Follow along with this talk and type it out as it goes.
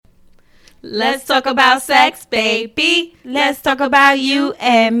Let's talk about sex, baby. Let's talk about you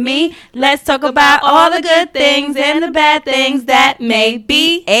and me. Let's talk about all the good things and the bad things that may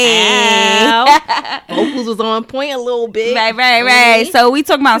be. Vocals was on point a little bit. Right. So we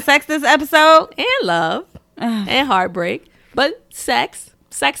talking about sex this episode? And love. And heartbreak. But sex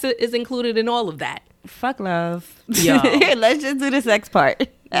is included in all of that. Fuck love. Yo. Let's just do the sex part.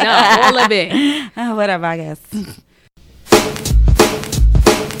 No, all of it. Whatever, I guess.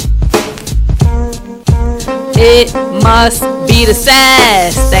 It must be the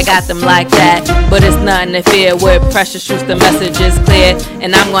sass that got them like that. But it's nothing to fear with Precious Truth, the message is clear.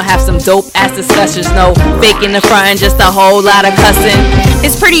 And I'm gonna have some dope ass discussions. No faking the front and just a whole lot of cussing.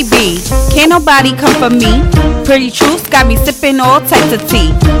 It's Pretty B. Can't nobody come for me. Pretty Truth got me sipping all types of tea.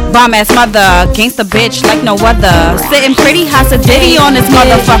 Bomb ass mother, gangsta bitch like no other. Sitting pretty hot a ditty on this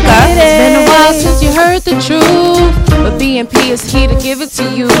motherfucker. It's been a while since you heard the truth, but BNP is here to give it to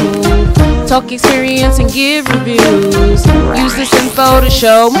you. Talk experience and give reviews. Use this info to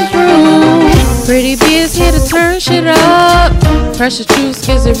show and prove. Pretty B is here to turn shit up. Precious Truth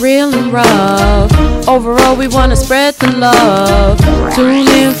gives it real and rough. Overall, we wanna spread the love. Tune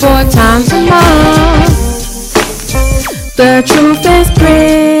in 4 times a month. The truth is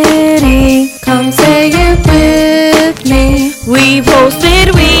pretty. Come say it with me. We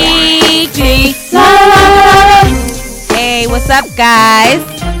posted weekly. La, la, la. Hey, what's up, guys?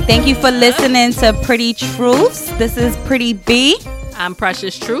 Thank you for listening to Pretty Truths. This is Pretty B. I'm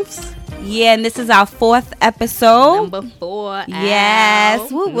Precious Truths. Yeah, and this is our 4th episode. Number 4.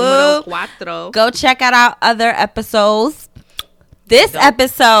 Yes. Woo woo. Cuatro. Go check out our other episodes. This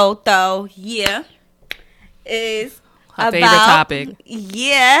episode, though, is her favorite topic.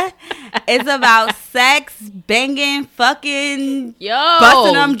 Yeah. It's about sex, banging, fucking, Yo,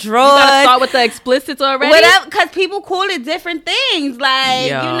 busting them drugs. You gotta start with the explicits already? Whatever, because people call it different things. Like,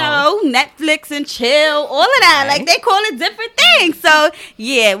 Yo. you know, Netflix and chill, all of that. Like, they call it different things. So,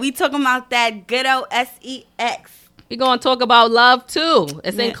 yeah, we talking about that good old sex. We're going to talk about love, too.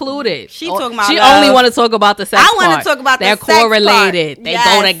 It's included. She talking about She love. only want to talk about the sex I want part. to talk about They're the sex correlated. part. They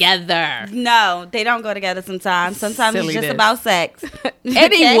Yes. go together. No, they don't go together sometimes. Sometimes it's just Silliness. about sex.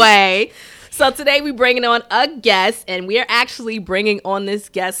 Anyway, so today we're bringing on a guest, and we're actually bringing on this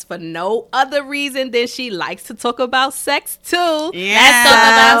guest for no other reason than she likes to talk about sex, too. Yeah. Let's talk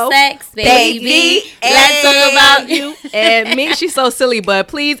about sex, baby. Let's talk about you and me. She's so silly, but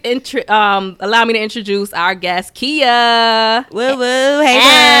please allow me to introduce our guest, Kia. Woo woo. Hey,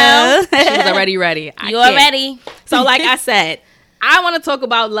 Ow. boo. She's already ready. You're ready. So like I said, I want to talk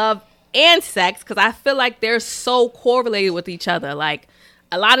about love and sex because I feel like they're so correlated with each other. Like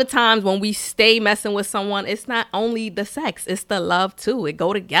a lot of times when we stay messing with someone, it's not only the sex, it's the love too. It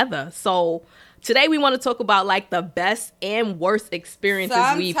go together. So today we want to talk about like the best and worst experiences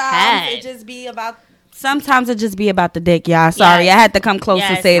we've had. Sometimes it just be about the dick, y'all. Sorry, Yes. I had to come close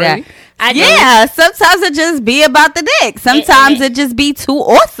and Yes. say that. I do. Sometimes it just be about the dick. Sometimes it just be too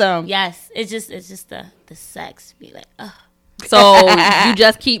awesome. Yes, it's just the sex. Be like, ugh. So you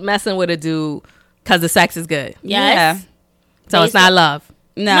just keep messing with a dude because the sex is good. Yes. So it's not love.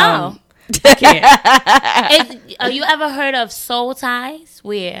 No. I can't. Have you ever heard of soul ties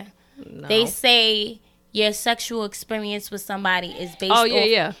where they say your sexual experience with somebody is based off?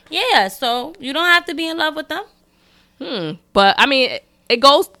 Yeah, so you don't have to be in love with them. But I mean, it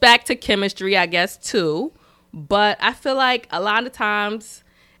goes back to chemistry, I guess, too. But I feel like a lot of times,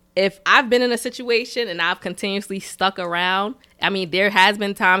 if I've been in a situation and I've continuously stuck around, I mean, there has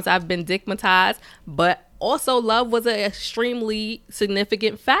been times I've been dickmatized, but also love was an extremely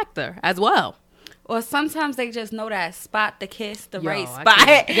significant factor as well. Or sometimes they just know that spot to kiss, the right I spot.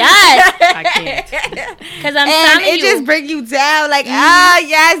 can't. Yes, I can't. because I'm And telling it you. just bring you down like,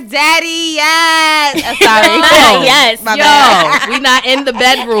 yes, daddy, yes. Sorry. Yes. My bad. Yo, we not in the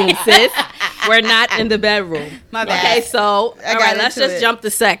bedroom, sis. We're not in the bedroom. My bad. Okay, so, all got right, let's into just it. jump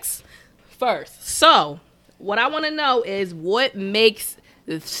to sex first. So, what I want to know is what makes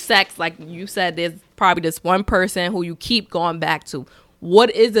sex, like you said, there's probably this one person who you keep going back to.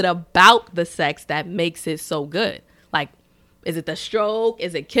 What is it about the sex that makes it so good? Like, is it the stroke?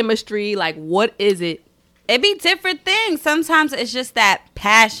 Is it chemistry? Like, what is it? It be different things. Sometimes it's just that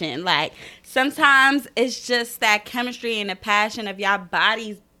passion. Like, sometimes it's just that chemistry and the passion of y'all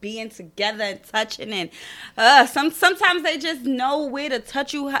bodies being together and touching. And sometimes they just know where to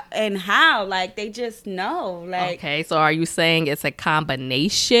touch you and how. Like, they just know. Like, Okay, so are you saying it's a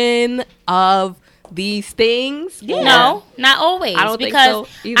combination of these things? Yeah. No, not always. I don't think because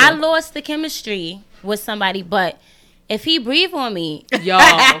so either. I lost the chemistry with somebody, but if he breathe on me, Yo, girl,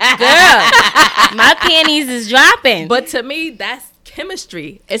 my panties is dropping. but to me, that's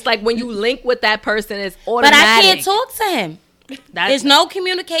chemistry. It's like when you link with that person, it's automatic. But I can't talk to him. There's no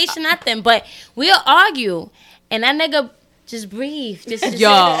communication, nothing. But we'll argue, and that nigga just breathe. Just breathe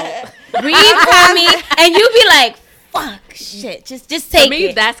for me, and you be like, fuck, shit. Just take it. To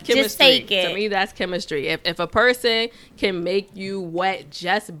me, that's chemistry. Just take it. To me, that's chemistry. If a person can make you wet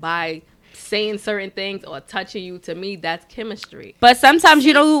just by saying certain things or touching you, to me, that's chemistry. But sometimes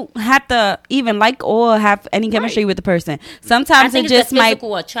you don't have to even like or have any chemistry with the person. Sometimes it just might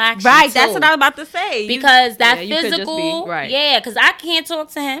physical attraction. Right, too. that's what I was about to say. Because that you could physical, because I can't talk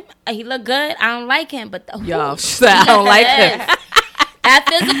to him. He look good. I don't like him, but yo, I don't like him. That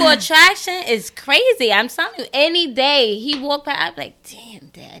physical attraction is crazy. I'm telling you, any day he walk past, I'm like, damn,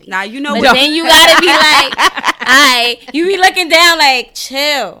 daddy. Now you know, but then you gotta be like, alright, you be looking down like,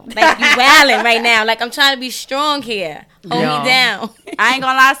 chill, like you wilding right now. Like I'm trying to be strong here. Hold me down. I ain't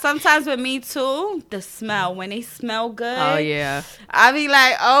gonna lie. Sometimes with me too, the smell when they smell good. Oh yeah. I be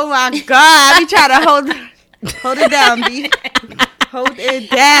like, oh my god. I be trying to hold it down, B. Hold it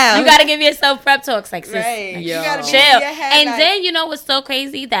down. You gotta give yourself prep talks like, sis, right. like, You gotta chill. And like, then you know what's so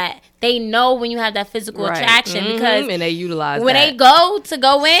crazy that they know when you have that physical attraction because and they utilize when that. they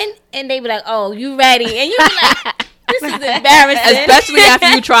go in and they be like, oh, you ready? And you be like, this is embarrassing. Especially after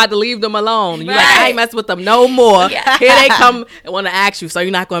you tried to leave them alone. You're like, I ain't messing with them no more. Yeah. Here they come and want to ask you, so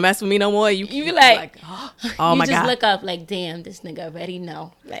you're not going to mess with me no more? You be like oh my God. You just look up like, damn, this nigga already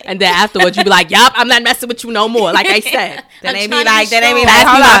know. Like, and then afterwards, you be like, yup, I'm not messing with you no more. Like I said. Then they be like, pass me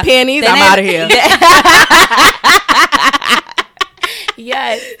my panties, I'm out of here.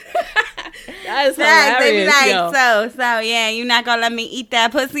 Yes. That is hilarious, they be like, yo. so yeah, you're not gonna let me eat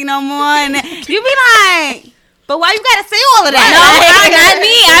that pussy no more. And you be like, but why you gotta say all of that? No, not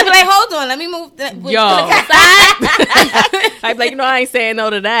me. I be like, hold on, let me move the I'd be like, I ain't saying no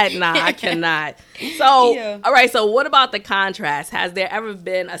to that. Nah, I cannot. So, all right. So, what about the contrast? Has there ever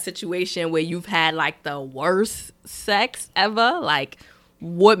been a situation where you've had like the worst sex ever? Like,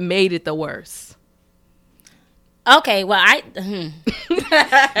 what made it the worst? Okay, well, You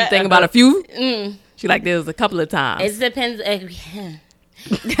think about a few? She like, there's a couple of times. It depends. So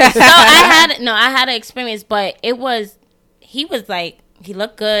I had an experience, but he was like, he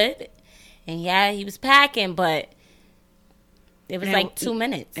looked good, and yeah, he was packing, but it was like 2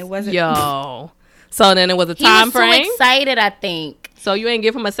 minutes. It wasn't. Yo. So then it was a time frame. He was too excited, I think. So you ain't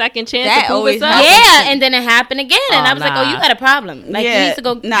give him a second chance That to prove always himself? Yeah, and then it happened again, and I was like, oh, you got a problem. Like, you need to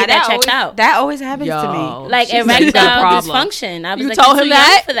go get that checked out. That always happens to me. Like, erectile dysfunction. I was like, told him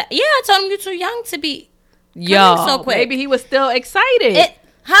that? for that? Yeah, I told him you're too young to be so quick. Maybe he was still excited.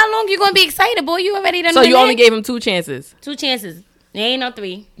 How long you gonna be excited, boy? You already done. So you only gave him 2 chances. 2 chances. There ain't no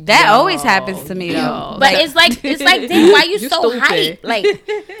 3. That always happens to me though. But it's like, damn, why you so hype? Like,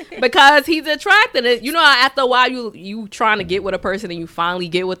 because he's attracted. After a while, you trying to get with a person and you finally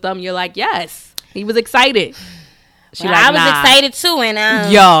get with them. You're like, yes, he was excited. I was excited too, and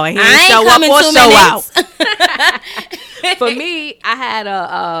he ain't show up or show out. For me, I had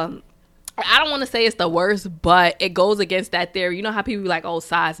I don't want to say it's the worst, but it goes against that theory. You know how people be like, oh,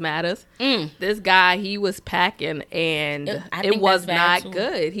 size matters? This guy, he was packing, and it was not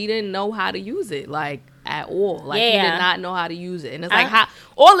good. He didn't know how to use it, like, at all. Like, he did not know how to use it. And it's like,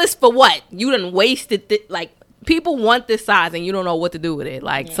 all this for what? You done wasted it. Like, people want this size, and you don't know what to do with it.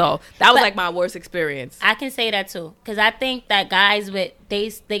 Like, so that was, like, my worst experience. I can say that, too. Because I think that guys,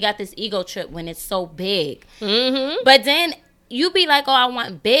 they got this ego trip when it's so big. Mm-hmm. But then you be like, oh, I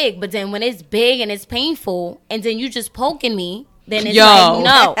want big, but then when it's big and it's painful, and then you just poking me, then it's like,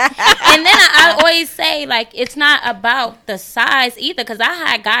 no. And then I always say, like, it's not about the size either, because I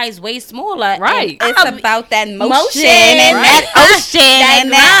had guys way smaller. Right. It's about that motion and that ocean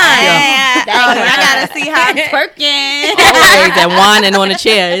and that. I gotta see how it's working. Always that whining on the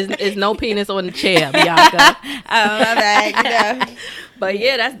chair. It's no penis on the chair, Bianca. My bad. But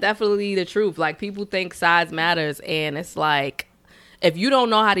yeah, that's definitely the truth. Like, people think size matters, and it's like, if you don't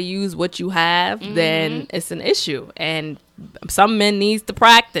know how to use what you have, then it's an issue. And some men needs to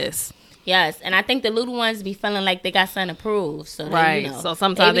practice. Yes, and I think the little ones be feeling like they got something to prove. So right. So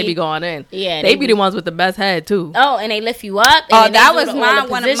sometimes they be going in. Yeah, they be the ones with the best head too. Oh, and they lift you up. Oh, that was one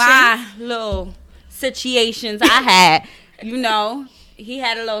of my little situations I had. He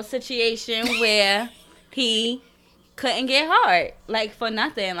had a little situation where he couldn't get hard, like, for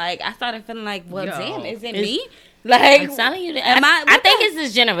nothing. Like, I started feeling like, well, damn, is it me? Like, I'm telling you, I think it's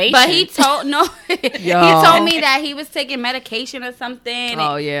this generation. But he told he told me that he was taking medication or something.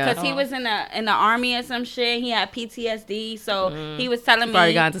 Oh yeah, because he was in the army or some shit. He had PTSD, so he was telling me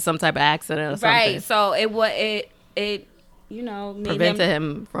probably got into some type of accident or something. Right, so it made prevented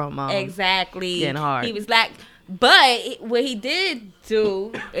him from exactly getting hard. He was like, But what he did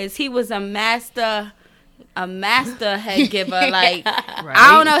do is he was a master head giver. Like, Right.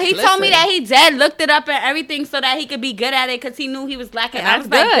 I don't know. He told me Listen. that he dead looked it up and everything so that he could be good at it because he knew he was lacking. I That's was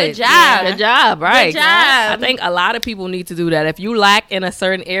good. like, good job. Yeah, good job. Right. Good job. I think a lot of people need to do that. If you lack in a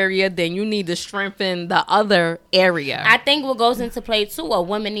certain area, then you need to strengthen the other area. I think what goes into play too, a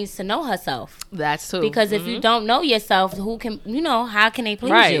woman needs to know herself. That's too. Because if you don't know yourself, who can, how can they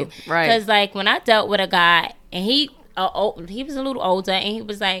please Right, you? right. Because like when I dealt with a guy and he was a little older and he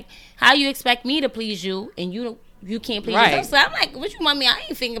was like, how you expect me to please you and you can't please Right. yourself? So I'm like, what you want me? I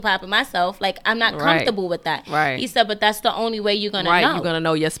ain't finger popping myself. Like, I'm not Right. comfortable with that. Right. He said, but that's the only way you're going to right, know. you're gonna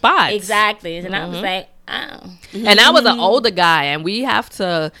know your spots. Exactly. And I was like, oh. And I was an older guy, and we have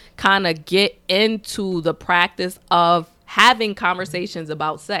to kind of get into the practice of having conversations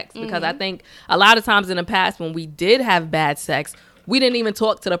about sex, because I think a lot of times in the past when we did have bad sex, we didn't even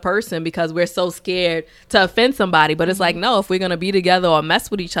talk to the person because we're so scared to offend somebody. But it's like, no, if we're going to be together or mess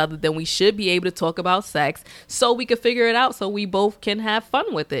with each other, then we should be able to talk about sex so we can figure it out so we both can have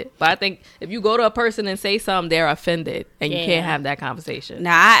fun with it. But I think if you go to a person and say something, they're offended and you can't have that conversation.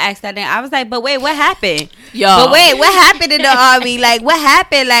 Now, I asked that thing. I was like, but wait, what happened? Yo. But wait, what happened in the army? Like, what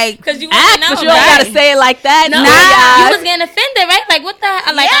happened? Like, Because you Ask, want to know. but you don't right? got to say it like that. No, Nah. you was getting offended, right? Like, what the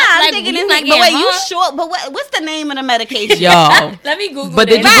hell? Like, yeah, I'm like, thinking you it's not like, but wait, getting you hard? sure? But what's the name of the medication? Yo. Let me Google But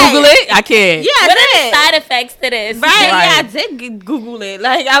this. did you Right. Google it? I can't. Yeah, What I are did. the side effects to this? Right, yeah, I Right. did Google it.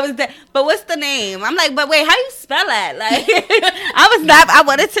 Like, I was there. But what's the name? I'm like, but wait, how you spell that? Like, I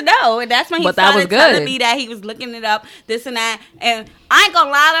wanted to know. And that's when he But that was started telling good. me that he was looking it up, this and that. And I ain't gonna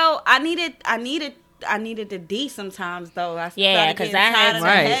lie, though, I needed the D sometimes, though. I Yeah, started 'cause getting that tired has- of the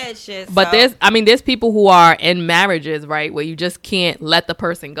Right. head shit. But so. there's people who are in marriages, right, where you just can't let the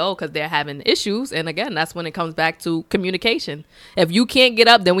person go because they're having issues. And again, that's when it comes back to communication. If you can't get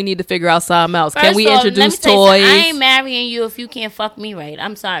up, then we need to figure out something else. Can First we of all, let me introduce tell you something. toys? I ain't marrying you if you can't fuck me right.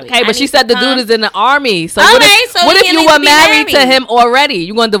 I'm sorry. Okay, I but she need said to the dude come is in the army. So Okay, what if, so what he if you needs were to be married to married. him already?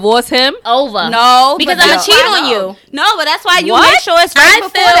 You gonna divorce him? over. No, because but I'm gonna that's cheat why- on you. No, but that's why you What? make sure it's right I before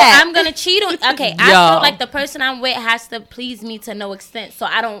feel that. I'm gonna cheat on. Okay, I Yo. feel like the person I'm with has to please me to no extent, so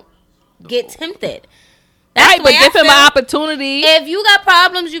I don't get tempted. That's Right, the but way give I him feel. an opportunity. If you got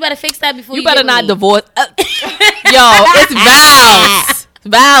problems, you better fix that before you. You better get not me. divorce. Yo, it's vows.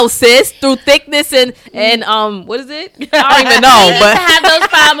 Vows, sis. Through thickness and what is it? I don't even We know, need but to have those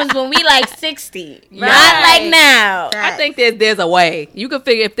problems when we like 60, not Right. like now. I think there's a way. You can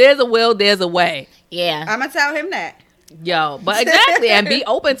figure if there's a will, there's a way. Yeah. I'm gonna tell him that. Yo, but exactly, and be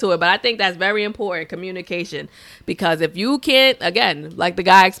open to it. But I think that's very important, communication. Because if you can't, again, like the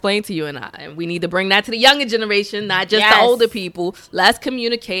guy explained to you and we need to bring that to the younger generation, not just Yes. the older people. Let's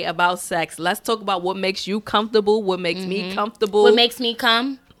communicate about sex. Let's talk about what makes you comfortable, what makes me comfortable. What makes me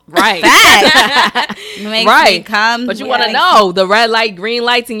come? right. Makes Right. me come. But you want to know the red light, green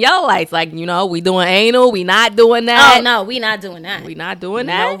lights, and yellow lights. Like, we doing anal, we not doing that. Oh no, we not doing that. We not doing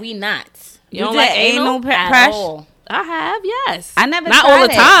No, that. we not. You don't did like anal? At press? all. I have, yes. I never not tried all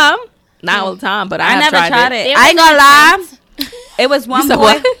the it. time. Not all the time, but I I have never tried it. There I ain't was gonna an lie. attempt. It was one You said boy.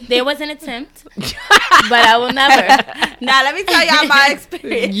 what? There was an attempt, but I will never. Now let me tell y'all my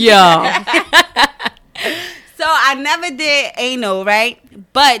experience. Yo. So I never did anal, right?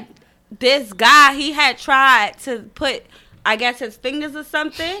 But this guy, he had tried to put, I guess, his fingers or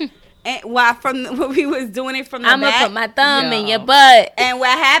something. And while when we was doing it from the I'm back. gonna put my thumb in Yo. your butt. And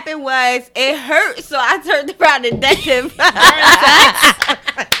what happened was it hurt, so I turned around and decked him.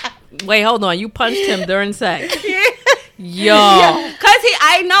 Wait, hold on. You punched him during sex. Yo. Cause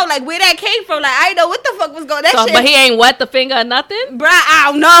I know like where that came from. Like I know what the fuck was going. That So, shit, but he ain't wet the finger or nothing? bruh, I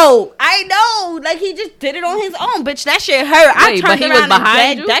don't know. I know. Like he just did it on his own, bitch. That shit hurt. I Wait, turned but he around was behind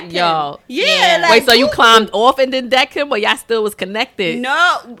and you? decked him. Yo. Yeah. Yeah. Like, Wait, so you climbed off and then decked him, or y'all still was connected?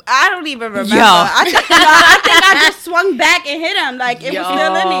 No, I don't even remember. Yo. I think I just swung back and hit him. Like it was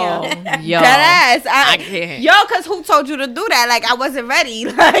still in there. Yo. That ass. I can't. Yo, cause who told you to do that? Like I wasn't ready.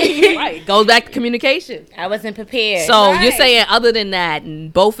 Like Right. Goes back to communication. I wasn't prepared. So Right. you're saying other than that,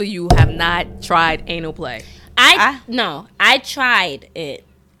 both of you have not tried anal play. I tried it,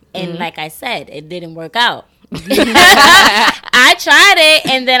 and like I said, it didn't work out. I tried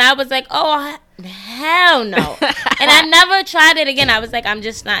it, and then I was like, oh hell no, and I never tried it again. I was like, I'm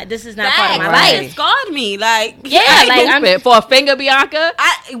just not. This is not part of my Right. It life. scarred me. Like Yeah, like I'm. Stupid. For a finger, Bianca?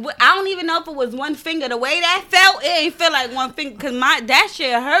 I don't even know if it was one finger. The way that felt, it ain't feel like one finger. Cause that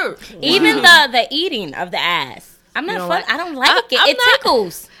shit hurt. Even the eating of the ass. I'm not don't fun. like- I don't like it. I'm It not-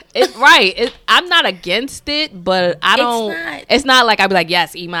 tickles. It's right. I'm not against it, but I don't. not. It's not like I'd be like,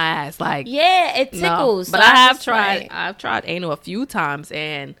 yes, eat my ass. Like, Yeah, it no. tickles. But So I I'm have just tried. like- I've tried anal a few times,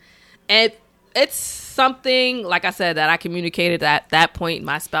 and it's something, like I said, that I communicated at that point.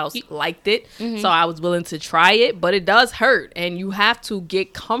 My spouse liked it, so I was willing to try it. But it does hurt, and you have to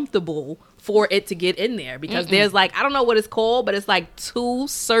get comfortable for it to get in there, because there's like, I don't know what it's called, but it's like 2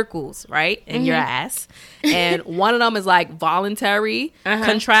 circles, right, in your ass. And one of them is like voluntary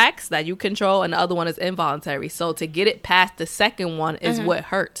contracts that you control, and the other one is involuntary. So to get it past the second one is what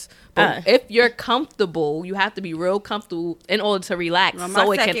hurts. But if you're comfortable, you have to be real comfortable in order to relax,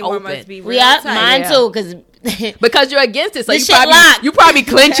 so it can open. Mine too, because you're against it, so The you probably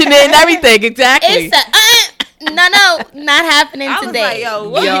clenching it and everything. Exactly. It's no, not happening I was today.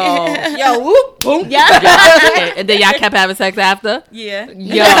 like, yo, whoop, boom. Yeah. And then y'all kept having sex after? Yeah.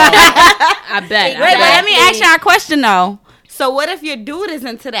 Yo, I bet. Wait, but let me ask y'all a question though. So what if your dude is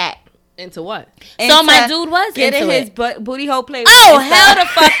into that? Into what? So my dude was getting into his it. Booty hole play. Oh, hell the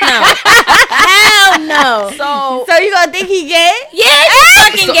fuck no. Hell no. So you gonna think he gay? Yeah, he's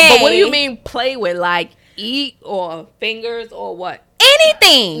fucking gay. But what do you mean play with? Like eat or fingers or what?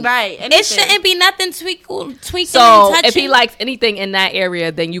 Anything. Right. It shouldn't be nothing tweaking so and touching. If he likes anything in that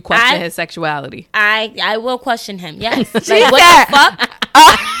area, then you question his sexuality. I will question him. Yes. Like, what the fuck?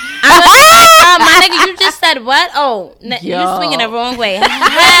 My nigga, you just said what? Oh, you swinging the wrong way.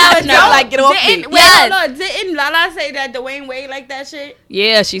 Hell no. Like, get off me. Didn't Lala say that Dwayne Wade like that shit?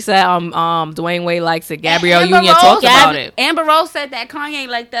 Yeah, she said Dwayne Wade likes it. Gabrielle Amber Union Rose- talked about it. Amber Rose said that Kanye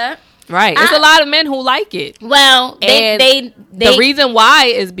like that. Right. There's a lot of men who like it. Well, they the reason why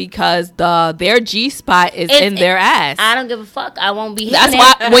is because their G spot is in their ass. I don't give a fuck. I won't be. That's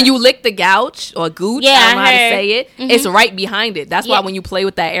why when you lick the gouch or gooch, Yeah, I don't know how to heard. say it. It's right behind it. That's why when you play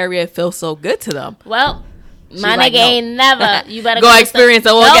with that area, it feels so good to them. Well, my like, nigga ain't never. You better go experience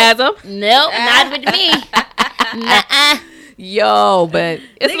an orgasm. Nope, not with me. Nuh-uh. Yo, but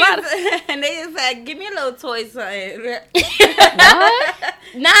it's a lot of. And they just like, give me a little toy something. What?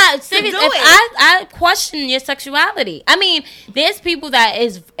 Nah, serious. If I question your sexuality. I mean, there's people that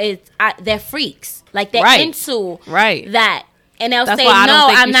they're freaks. Like they're into that. And they'll say, why I don't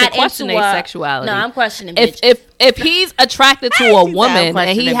think I'm you not should question into their sexuality. No, I'm questioning bitches. If he's attracted to a woman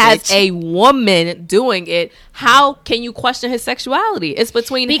and he has a woman doing it, how can you question his sexuality? It's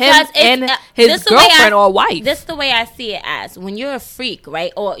between him and his girlfriend or wife. This is the way I see it as. When you're a freak,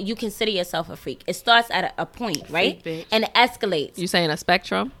 right? Or you consider yourself a freak. It starts at a point, right? And it escalates. You saying a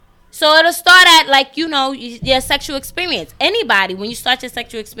spectrum? So it'll start at, like, you know, your sexual experience. Anybody, when you start your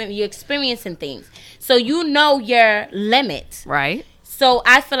sexual experience, you're experiencing things. So you know your limit. Right. So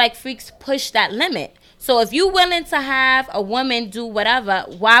I feel like freaks push that limit. So if you're willing to have a woman do whatever,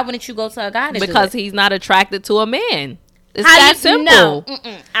 why wouldn't you go to a guy to because do it? he's not attracted to a man. It's that simple.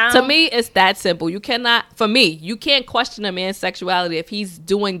 No. To me, it's that simple. You cannot, for me, you can't question a man's sexuality if he's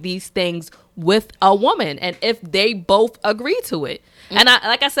doing these things with a woman and if they both agree to it. And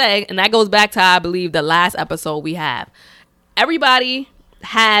like I said, and that goes back to, I believe, the last episode we have. Everybody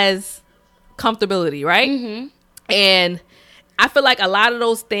has comfortability, right? Mm-hmm. And I feel like a lot of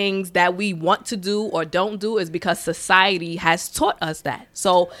those things that we want to do or don't do is because society has taught us that.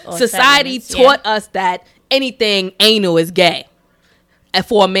 So society taught us that anything anal is gay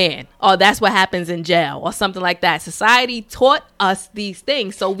for a man, or that's what happens in jail or something like that. Society taught us these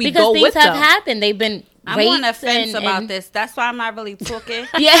things, so we go with them. Because things have happened. They've been I'm on the fence about this. That's why I'm not really talking.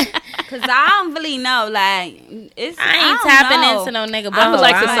 Yeah. Because I don't really know. Like, I ain't tapping into no nigga. I feel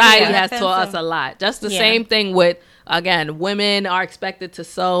like society has taught us a lot. Just the same thing with, again, women are expected to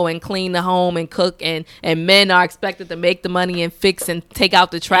sew and clean the home and cook, and men are expected to make the money and fix and take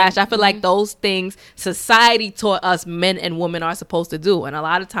out the trash. I feel like those things society taught us men and women are supposed to do. And a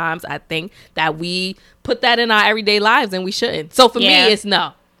lot of times I think that we put that in our everyday lives and we shouldn't. So for me, it's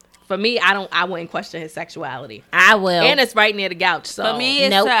no. For me, I wouldn't question his sexuality. I will. And it's right near the couch. So for me,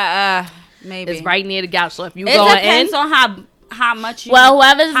 it's maybe. It's right near the couch. So if you it go in. It depends on how much you... Well,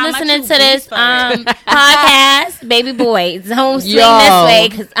 whoever's listening to this podcast, baby boy, don't swing this way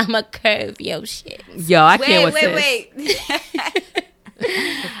because I'm a curve your shit. Yo, I can't with wait.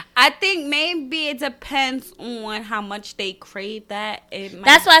 I think maybe it depends on how much they crave that.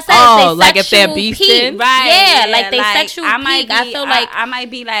 That's why I said oh, like if they're beasting, right? Yeah, like they sexual peak. I feel like I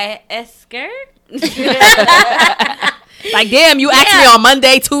might be like a skirt. Like, damn, you asked me on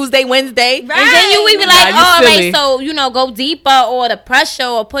Monday, Tuesday, Wednesday, right? And then we be like, all right, so go deeper or the pressure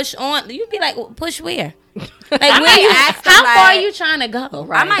or push on. You be like, push where? Like, I might ask them, how far are like- you trying to go?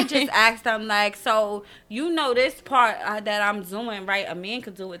 I might just ask them like, so you know this part that I'm doing, right? A man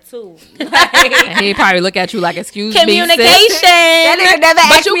could do it too. And he probably look at you like, excuse Communication. me, sis. That nigga never But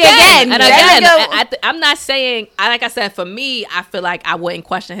asked you me can. again. And That again, nigga- I'm not saying, like I said, for me, I feel like I wouldn't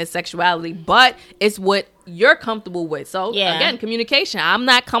question his sexuality, but it's what you're comfortable with. So Yeah. again, communication. I'm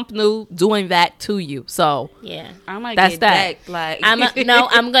not comfortable doing that to you. So Yeah. I might That's get that. decked, like I'm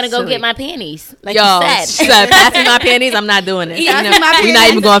gonna go Silly. get my panties. Like yo, you said. pass me my panties. I'm not doing this. Pass You me know, my we're not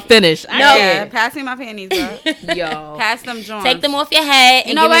panties. even gonna finish. I no, can't. pass me my panties, bro. Yo, Pass them joints. Take them off your head and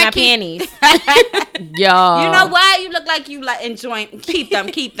You know give me what? my Keep- panties. yo. You know why you look like you like enjoying?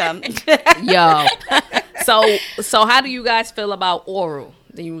 Keep them. Yo. So how do you guys feel about oral?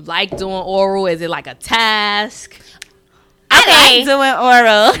 Do you like doing oral? Is it like a task? I like doing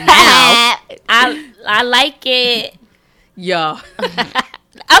oral. I like it. Yo.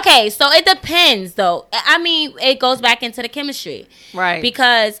 Okay, so it depends though. I mean, it goes back into the chemistry. Right.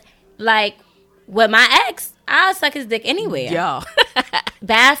 Because like with my ex, I'll suck his dick anywhere. Yo.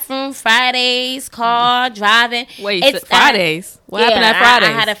 Bathroom, Fridays, car, driving. Wait, It's- Fridays? What happened at Fridays?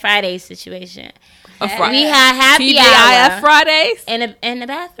 I had a Friday situation. A We had happy TGIF hour Fridays? in the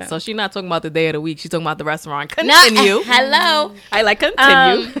bathroom. So she's not talking about the day of the week. She's talking about the restaurant. No, Continue. hello. I like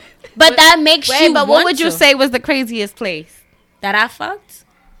continue. But that makes Wait, you but what want would you to. say was the craziest place? That I fucked?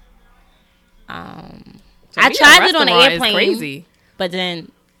 To I me, a tried it on the restaurant is airplane. Crazy. But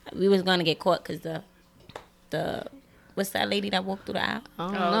then we was gonna get caught because the what's that lady that walked through the aisle? I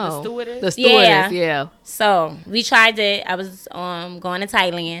don't the know. stewardess? The stewardess, yeah. So we tried it. I was going to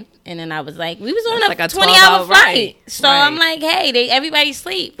Thailand, and then I was like, we was on That's a like a 20-hour 12-hour flight. ride. So Right. I'm like, hey, everybody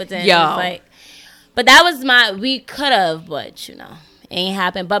sleep. But then Yo. it was like, but that was we could have, but it ain't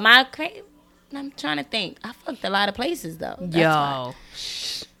happened. But I'm trying to think. I fucked a lot of places though. That's why. Yo.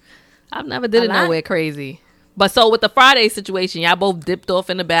 I've never did A it lot. nowhere crazy. But so with the Friday situation, y'all both dipped off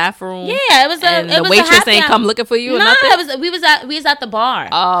in the bathroom. Yeah, it was and it the was waitress a happy ain't hour. come looking for you or No, nothing? we was at the bar.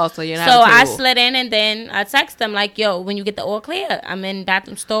 Oh, so you're not So I table. slid in and then I texted him like, "Yo, when you get the all clear, I'm in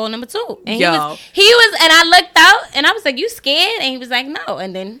bathroom stall number 2." And Yo. he was, and I looked out and I was like, "You scared?" And he was like, "No."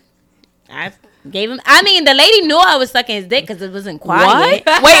 And then I gave him. I mean, the lady knew I was sucking his dick because it wasn't What? quiet.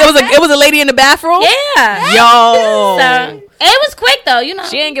 Wait, it was a lady in the bathroom? Yeah. Yo. So it was quick though,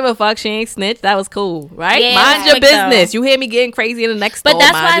 She ain't give a fuck. She ain't snitch. That was cool, right? Yeah, Mind it your was quick, business. though. You hear me getting crazy in the next But store.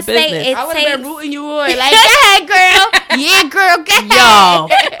 that's Mind why I your say business. it I would have been takes. rooting you on. Like, go ahead, girl. Yeah, girl, go ahead. Yo,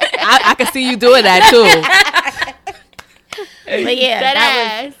 I can see you doing that too. But yeah,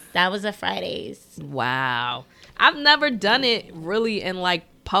 That that was a Fridays. Wow. I've never done it really in like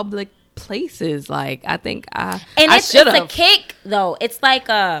public places. Like I think I It's should a have kick though. It's like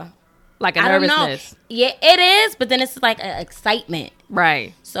a like a I don't know. nervousness. Yeah, it is, but then it's like an excitement.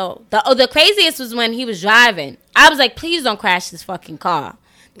 Right. So the craziest was when he was driving. I was like, please don't crash this fucking car.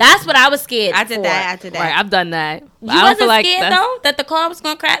 That's what I was scared. I did for. that. Right. I've done that. You I don't wasn't feel like scared that's- though that the car was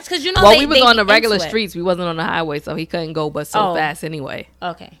gonna crash because Well, we was on the be regular into it. streets. We wasn't on the highway, so he couldn't go but so Oh. fast anyway.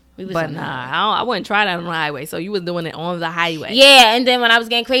 Okay, we was But on the nah, I wouldn't try that on the highway. So you was doing it on the highway. Yeah, and then when I was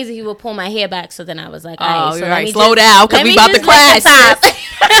getting crazy, he would pull my hair back. So then I was like, Oh, all right, so you're let right. me Slow just- down, 'cause let we me about to just lick the crash, top.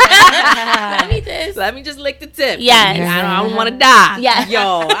 Let me just. Let me just lick the tip. Yes. I don't want to die. Yeah.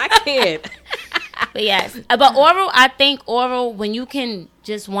 Yo, I can't. But yes, but oral, I think oral when you can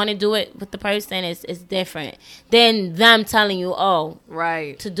just want to do it with the person is different than them telling you, oh,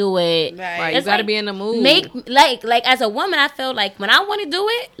 Right. to do it. Right. You It's got to like, be in the mood. Make like as a woman, I feel like when I want to do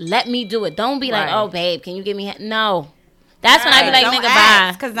it, let me do it. Don't be like, Right. oh, babe, can you give me? No, that's when I be like, Don't nigga,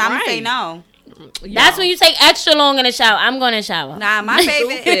 ask, bye. because I'm going to say Right. no. That's when you take extra long in the shower. I'm going to shower. Nah, my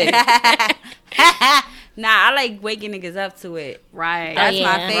favorite. Stupid. Nah, I like waking niggas up to it. Right. That's yeah.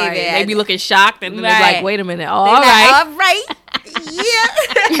 my Right. favorite. They be looking shocked and then they're Right. like, wait a minute. They All like, right. all right.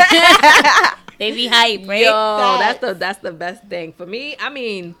 Yeah. They be hype, right? Yo, that's the best thing. For me, I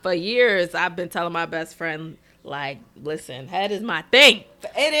mean, for years, I've been telling my best friend, like, listen, head is my thing.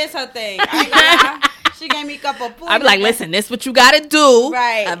 It is her thing. I ain't gonna lie. She gave me a cup of food. I be like, listen, this what you got to do.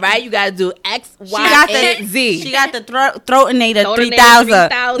 Right. All right, you got to do X, She Y, got and the Z. She got the throatinator Throw the name 3000.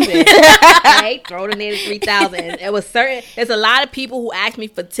 3,000. Right? Throw the name 3,000. It was certain. There's a lot of people who ask me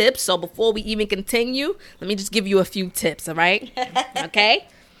for tips. So before we even continue, let me just give you a few tips. All right? Okay.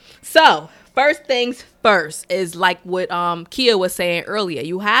 So first things first is like what Kia was saying earlier.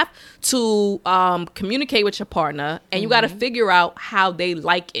 You have to communicate with your partner, and you got to figure out how they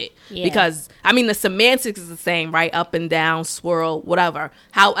like it. Yeah. Because, I mean, the semantics is the same, right? Up and down, swirl, whatever.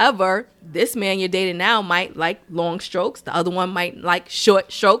 However, this man you're dating now might like long strokes. The other one might like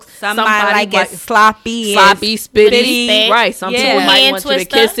short strokes. Somebody like it sloppy, spitty. Right. Some people might want you to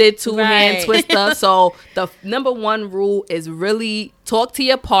kiss it, two-hand twister. So the number one rule is really talk to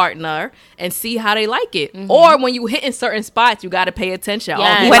your partner and see how they like it. Or when you hit in certain spots, you got to pay attention.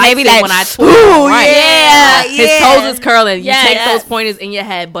 Yeah. Oh, when they be like, when I twirl, his toes is curling. You take Yes. those pointers in your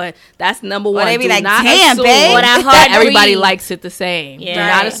head, but that's number one. they be Do like, not damn, assume babe. Or that hard that everybody breathe. likes it the same. Yeah. Do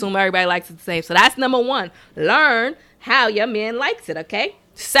not assume everybody likes it the same. So that's number one. Learn how your man likes it, okay?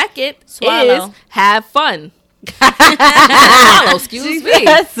 Second Swallow. is have fun. Swallow, excuse me.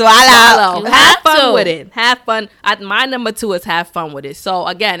 Swallow. Have have fun to. with it. Have fun. My number two is have fun with it. So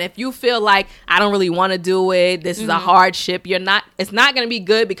again, if you feel like I don't really want to do it, this is a hardship, it's not going to be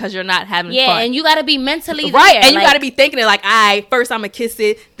good because you're not having fun. And you got to be mentally Right, there. and you got to be thinking it like, first I'm going to kiss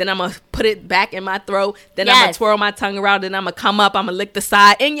it, then I'm going to put it back in my throat, then I'm going to twirl my tongue around, then I'm going to come up, I'm going to lick the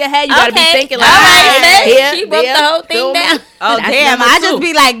side. In your head, you got to be thinking like, all right, here, she broke there, the whole feel thing me? down. Oh, That's damn. number I two. just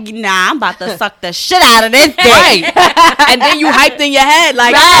be like, nah, I'm about to suck the shit out of this thing. Right. And then you hyped in your head,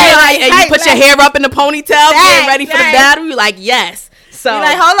 like, Right. and you put your hair up in the ponytail, getting ready for the right. battle. You're like, yes. So, You're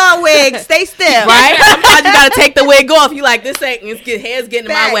like, hold on, wig. Stay still. right? Sometimes you got to take the wig off. You like, this ain't, hair's getting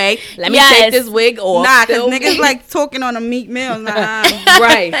in my way. Let me take this wig off. Nah, because Feel me? niggas like talking on a Meek Mill. Nah.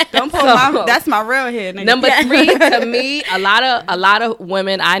 Right. Don't pull my, that's my real hair, nigga. Number three, to me, a lot of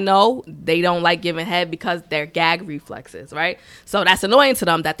women I know, they don't like giving head because their gag reflexes, right? So that's annoying to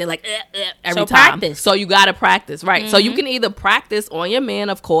them that they're like every So time. practice. So you got to practice, right? So you can either practice on your man,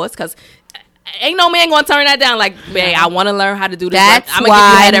 of course, because ain't no man gonna turn that down. Like, babe, I want to learn how to do this. That's I'm gonna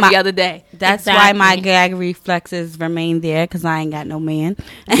give you head every why other day. That's why my gag reflexes remain there, because I ain't got no man.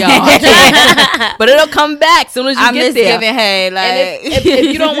 Yo, I can't. But it'll come back soon as you I get miss there. giving head. Like, And if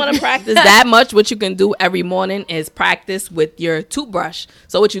you don't want to practice that much, what you can do every morning is practice with your toothbrush.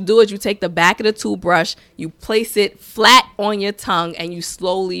 So what you do is you take the back of the toothbrush, you place it flat on your tongue, and you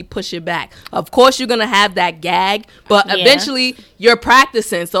slowly push it back. Of course, you're going to have that gag, but eventually you're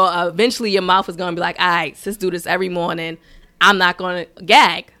practicing. So eventually your mouth is going to be like, all right, let's do this every morning. I'm not going to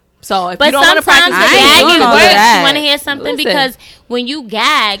gag. So if you don't want to practice, sometimes the I ain't gagging doing all works. that. You want to hear something? Listen. Because when you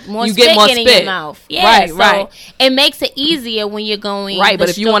gag, more You spit get more in spit. your mouth. Yeah, Right, so right. it makes it easier when you're going right, the but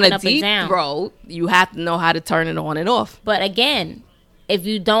if you want stroking to up and deep down. throat, you have to know how to turn it on and off. But again, if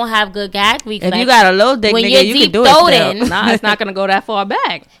you don't have good gag reflex, if you got a little dick, when nigga, you're you deep can do it throating, still. Nah, it's not going to go that far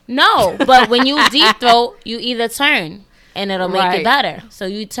back. no. But when you deep throat, you either turn and it'll make Right. it better. So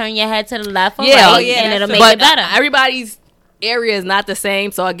you turn your head to the left or Yeah, right, yeah, and it'll make but it better. everybody's area is not the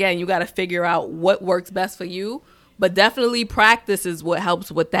same, so again, you got to figure out what works best for you. But definitely practice is what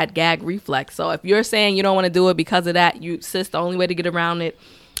helps with that gag reflex. So if you're saying you don't want to do it because of that, sis, the only way to get around it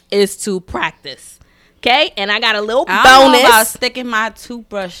is to practice. Okay, and I got a little I don't know about bonus. sticking my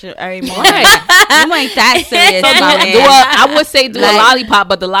toothbrush every morning. Right. You ain't that serious, So my do man. I would say do a Like- lollipop,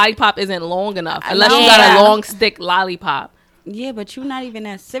 but the lollipop isn't long enough unless you Yeah. got a long stick lollipop. Yeah, but you're not even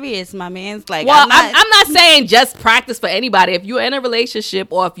that serious, my man's like. Well, I'm not saying just practice for anybody. If you're in a relationship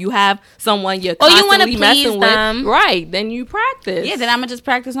or if you have someone you're Or you wanna constantly please messing them. with, right? Then you practice. yeah, then I'm gonna just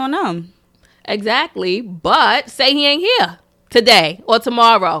practice on them. Exactly. But say he ain't here today or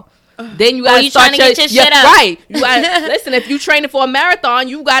tomorrow. Then you gotta you start trying to get your shit up. Right. You gotta listen. If you training for a marathon,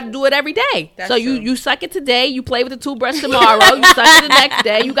 you got to do it every day. That's so true. you suck it today. You play with the toothbrush tomorrow. You suck it the next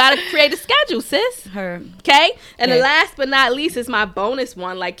day. You got to create a schedule, sis. Her. Okay. And the Okay. last but not least is my bonus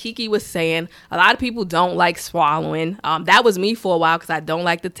one. Like Kiki was saying, a lot of people don't like swallowing. That was me for a while because I don't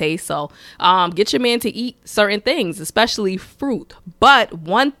like the taste. So get your man to eat certain things, especially fruit. But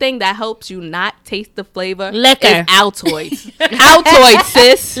one thing that helps you not taste the flavor Liquor. is Altoids. Altoids,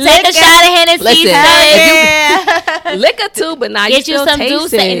 sis. Take a shot of Hennessy. Listen, sis. if you liquor too, but now Get you you still some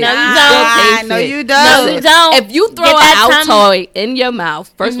taste Douce. it. No, you You don't. still taste No, it. you don't. No, you don't. If you throw Get an that Altoid in your mouth,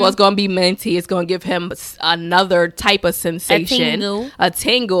 first of all, it's going to be minty. It's going to give him another type of sensation, a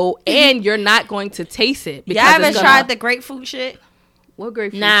tingle, and you're not going to taste it. Y'all because ever it's gonna- tried the grapefruit shit? What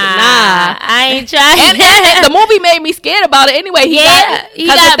grapefruit? Nah, Nah. I ain't trying. And the movie made me scared about it anyway. He Yeah, he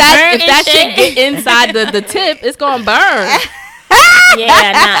because got if that, burnt if that and shit shit. get inside the tip, it's gonna burn. Yeah,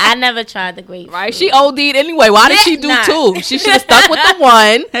 nah, I never tried the grapefruit. Right? She OD'd anyway. Why did she do Nah. two? She should have stuck with the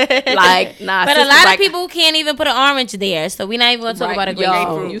one. Like, nah. But a sister's lot like, of people can't even put an orange there, so we're not even gonna talk right, about a yo,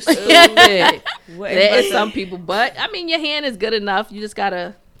 grapefruit. you stupid. What There is is some people, but I mean, your hand is good enough. You just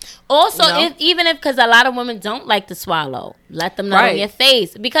gotta Also, You know? even if, because a lot of women don't like to swallow, let them know in your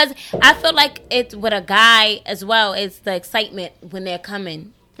face. Because I feel like it's with a guy as well, it's the excitement when they're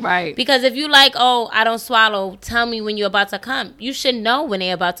coming. Right. Because if you like, oh, I don't swallow, tell me when you're about to come. You should know when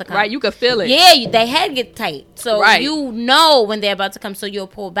they're about to come. Right, you can feel it. Yeah, their head get tight. So Right. you know when they're about to come, so you'll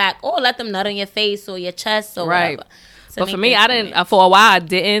pull back. Or let them nut on your face or your chest or whatever. So but for me, I didn't, for a while, I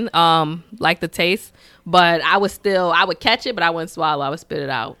didn't like the taste. But I would catch it, but I wouldn't swallow. I would spit it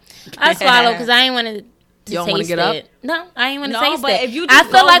out. I swallow because I ain't want to. You don't want to get up? No, I ain't want to taste it. but if you just I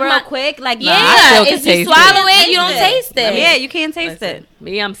feel go like real quick, like I still can if you taste swallow it. it, you don't taste it. Yeah, you can't taste it.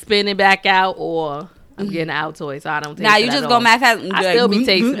 Me, I'm spitting it back out, or I'm getting an Altoid, so I don't taste Now it you at just all. go mad fast. I still be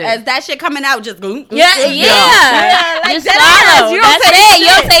tasting it. As that shit coming out, just go. Yeah, like just that swallow. ass. You don't That's taste it. You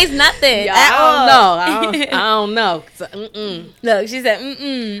shit. don't taste nothing. Yeah, at all. I don't know. So, Look, she said,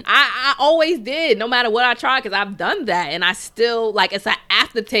 mm-mm. I always did, no matter what I tried, because I've done that, and I still, like, it's an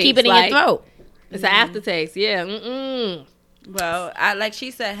aftertaste. Keep it in your throat. It's an aftertaste, yeah. Well, like she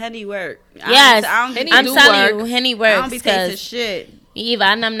said, Henny work. Yes, Henny I'm do telling work. you, Henny I works. don't be tasting Because shit. Eva,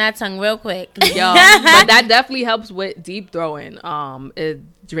 I numb that tongue real quick. Yo, but that definitely helps with deep throwing.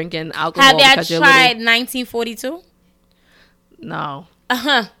 Drinking alcohol. Have y'all because you're tried 1942? No,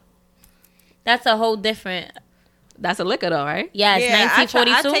 That's a whole different. that's a liquor though, right? Yes, Yeah,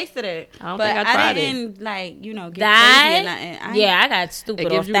 1942. I tasted it. I don't but think I tried it. didn't like, get crazy or That? nothing. Yeah, I got stupid It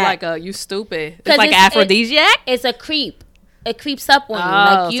off gives you that. like a you stupid. It's 'Cause like it's- aphrodisiac. It's a creep. It creeps up on you.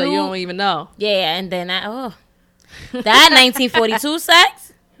 Oh, Like you, so you don't even know. yeah, and then that 1942 sex.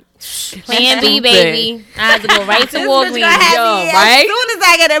 Plan B, Stupid. baby. I had to go right to This bitch Walgreens. gonna have Yo, me right? as soon as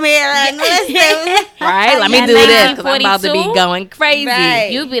I get him here. Like, listen. Right? Let me That do this because I'm about to 1942? be going crazy.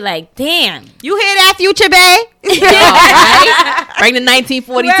 Right. You'd be like, damn. You hear that, Future Bay? Yo, right? Bring the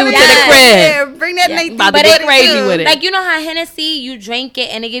 1942 to the Yes. crib. Yeah, bring that Yeah. 1942. About to get crazy with it. Like, you know how Hennessy, you drink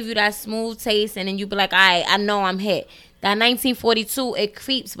it and it give you that smooth taste and then you be like, all right, I know I'm hit. That 1942, it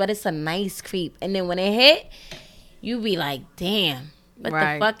creeps, but it's a nice creep. And then when it hit, you be like, damn. What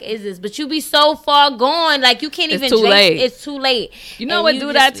Right. the fuck is this? But you be so far gone, like you can't It's even too drink. late. It's too late. You know And what you do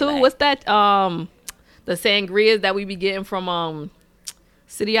just that be too? like- What's that? The sangrias that we be getting from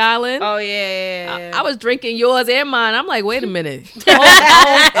City Island. Oh, yeah. I was drinking yours and mine. I'm like, wait a minute.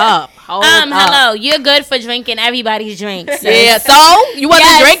 Hold up. hello, you're good for drinking everybody's drinks. Yeah, so you wasn't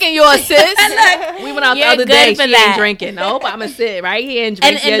Yes. drinking yours, sis. We went out the You're other good day. for She that. ain't drinking. Nope, I'm gonna sit right here and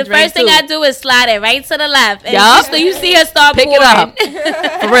drink And your the drink first thing too. I do is slide it right to the left. And Yup. so you see her start Pick pouring. it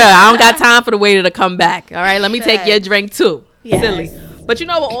up. For real, I don't got time for the waiter to come back. All right, let me take your drink too. Yes. Silly. But you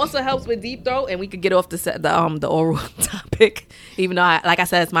know what also helps with deep throat, and we could get off the oral topic, even though like I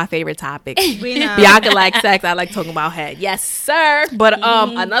said, it's my favorite topic. We know. Bianca likes sex. I like talking about head. Yes, sir. But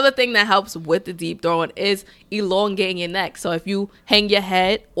another thing that helps with the deep throwing is elongating your neck. So if you hang your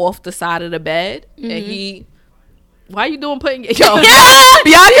head off the side of the bed, and why you doing putting yo?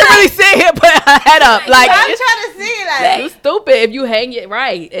 Bianca really sit here putting her head up like I'm trying to see, like, you stupid. If you hang it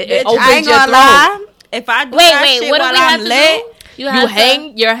right, it bitch, opens I ain't your gonna throat. lie. If I do that Wait, shit what do while we have I'm to lit, do? You have to-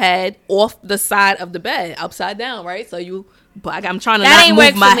 hang your head off the side of the bed, upside down, right? So you, but I'm trying to That not ain't move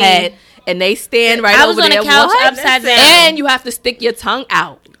work my for me. head, and they stand right I was over on the there. couch What? upside down. And you have to stick your tongue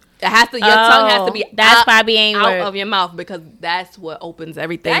out. Your tongue has to be that's out, probably ain't out work. of your mouth because that's what opens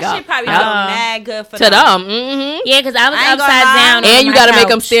everything that up. shit probably Yup. feel mad good for to them. them. Mm-hmm. Yeah, because I was I ain't gonna upside lie. down. on And you my got to make couch.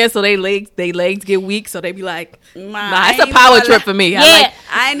 them stand so they legs get weak, so they be like, Nah, nah, I it's a ain't power even trip gonna for me. Yeah. I like,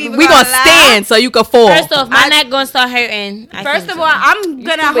 I ain't even we gonna lie. stand so you can fall. First off, my neck gonna start hurting. First of all, I'm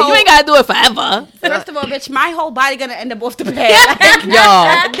gonna but you hold. ain't gotta do it forever. First of all, bitch, my whole body gonna end up off the bed. Yo,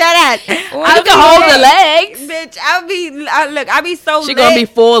 That ass. you can hold the legs. Bitch, I'll be so She lit. gonna be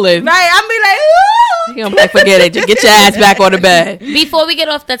falling. Right, I'll be like, ooh. She gonna be like, forget it. Just get your ass back on the bed. before we get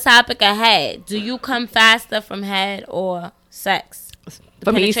off the topic of head, do you come faster from head or sex?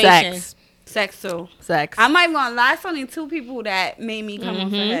 For me, Penetration. sex. Sex too. Sex. I'm not even gonna lie. It's only 2 people that made me come off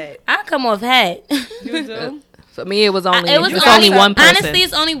the head. I come off head. You do? For me, it was only It only one person. Honestly,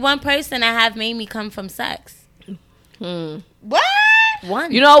 it's only one person that have made me come from sex. What?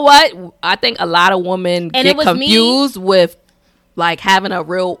 One. You know what? I think a lot of women And get it was me. confused with like having a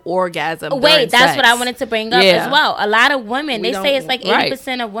real orgasm. during Wait, that's sex. what I wanted to bring up Yeah. as well. A lot of women, We they say it's don't- like right.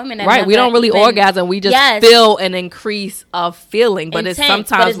 80% of women that Right, we never don't really even- orgasm. We just Yes. feel an increase of feeling, but it's Intense, but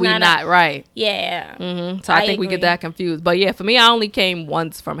sometimes it's we not not a- right. Yeah. So I think we get that confused. But yeah, for me, I only came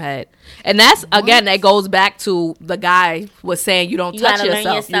once from head, and that's again that goes back to the guy was saying you don't You touch gotta learn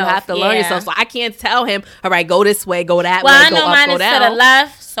yourself. You yourself, have to learn yeah. yourself. So I can't tell him, all right, go this way, go that Well, way, I go know up, mine go is down. to the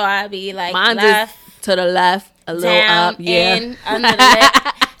left, so I'd be like Mine left, is to the left, a little down, up, yeah. in, under the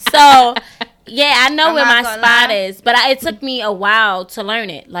lip. So Yeah, I know I'm where not my gonna spot lie. is, but it took me a while to learn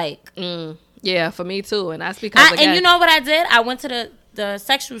it. Like, Yeah, for me too. And that's because, again, and you know what I did? I went to the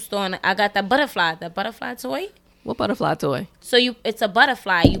sexual store and I got the butterfly toy. what butterfly toy? So it's a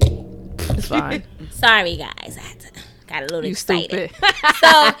butterfly. It's fine. Sorry guys, got a little You excited.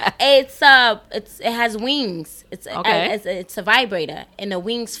 stupid. So it has wings. Okay. It's a vibrator and the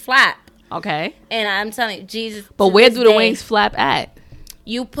wings flap. Okay. And I'm telling you, Jesus. But to where this do the day, wings flap at?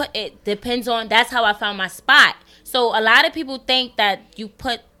 You put it depends on. That's how I found my spot. So a lot of people think that you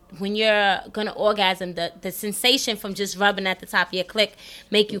put when you're gonna orgasm, the sensation from just rubbing at the top of your clit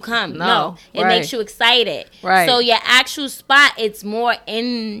make you come. No, it right. makes you excited. Right. So your actual spot, it's more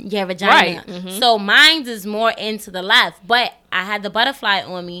in your vagina. Right. So mine is more into the left, but I had the butterfly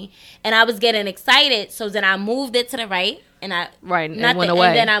on me and I was getting excited. So then I moved it to the right. And I and went away.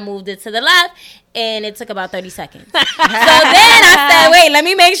 And then I moved it to the left, and it took about 30 seconds. So then I said, "Wait, let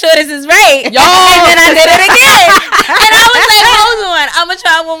me make sure this is right." Yo, and then I did it again, and I was like, "Hold on, I'm gonna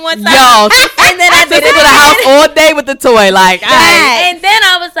try one more time." Yo, and then I did it to the house again. all day with the toy, like, all right. And then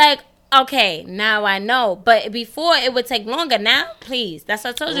I was like, "Okay, now I know." But before it would take longer. Now, please, that's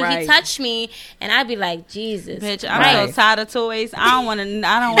what I told you. Right. He touched me, and I'd be like, "Jesus, Bitch, I'm Right. so tired of toys. I don't want to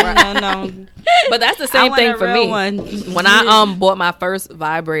know. But that's the I same want thing a for real me. one. When I bought my first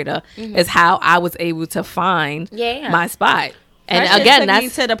vibrator, is how I was able to find Yeah. my spot. And That shit again, took me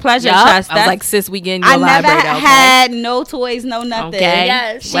that's to the pleasure yup. chest. I was That's- like, sis, we getting your I never vibrator. Okay. had no toys, no nothing. Okay.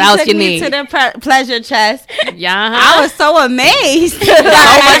 Yes. She What else took you me need? to the pleasure chest. Yeah. I was so amazed. so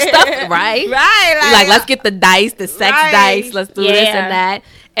much stuff, right? Right. Like, let's get the dice, the sex Right. dice. Let's do this Yeah. and that.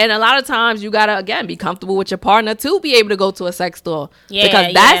 And a lot of times you gotta, again, be comfortable with your partner to be able to go to a sex store. Yeah, because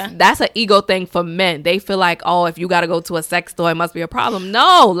yeah. that's an ego thing for men. They feel like, oh, if you gotta go to a sex store, it must be a problem.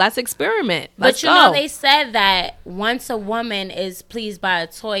 No, let's experiment. Let's But you go. know, they said that once a woman is pleased by a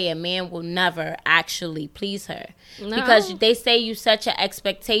toy, a man will never actually please her. No. Because they say you set your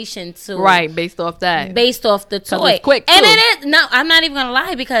expectation to right, based off that. based off the 'Cause toy. it's quick, and too. it is no, I'm not even gonna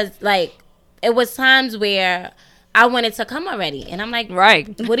lie, because like it was times where I wanted to come already, and I'm like, Right.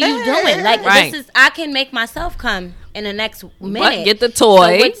 what are you doing? Like Right. this is I can make myself come in the next minute. get the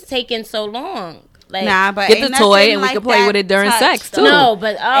toy. So what's taking so long? Like, Nah, but Get ain't the toy nothing and we like can play that with it during touch, sex, though. too. no,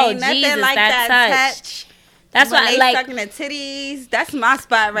 but Ain't nothing Jesus, like that touch. That's when why, they like, sucking the titties. That's my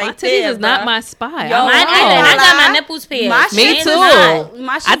spot right My there. titties is not bruh. my spot. Yo, I mine don't either. know. And I got my lie. nipples pierced. My Me shit is too. not-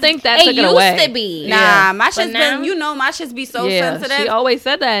 my shit I think that It took it used away. to be. Nah, my But shit's now- been, my shit's be so Yeah, sensitive. she always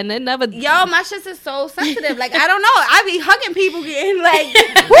said that, and it never. Yo, my shit is so sensitive. Like, I don't know. I be hugging people getting like,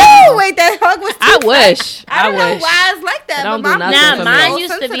 woo, wait, that hug was too I tight. wish. I don't know wish. why it's like that. It don't but do my nothing Nah, for me. mine so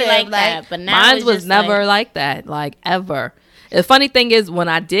used to be sensitive, like that, but now Mine it's was just never like that, like ever. The funny thing is, when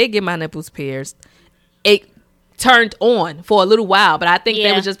I did get my nipples pierced, it turned on for a little while, but I think that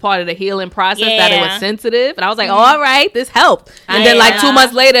Yeah. was just part of the healing process that it was Yeah. sensitive, and I was like, oh, all right, this helped. And I then like ain't 2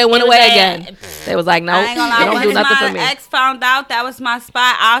 months later, it went It was away like- again. They was like, no, I ain't gonna lie. they don't do Once nothing my for me. ex found out that was my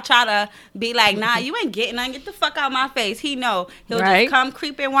spot, I'll try to be like, nah, you ain't getting nothing. Get the fuck out my face. He know. He'll Right. just come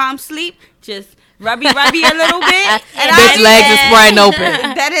creeping while I'm asleep. Just rubby a little bit. And Bitch be legs is like, spreading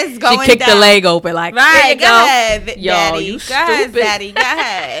open. That is She going kicked down. the leg open, like, Right, here you go ahead, Yo, daddy. you Go ahead, stupid. daddy. Go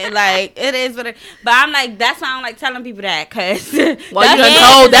ahead. Like, it is what it. But I'm like, that's why I don't like telling people that, cause Well, you Yeah, done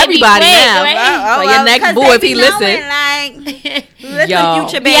 'cause told they be everybody quick, now. right? So your next 'cause boo, they if he be knowing, listen, like, listen, Yo.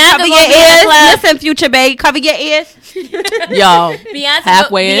 Future Babe, Bianca cover gonna your be in the ears. club. Listen, Future Babe, cover your ears. yo,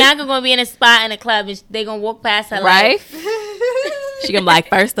 halfway in. Bianca gonna be in a spot in a club, and they gonna walk past her, right? like, She gonna be like,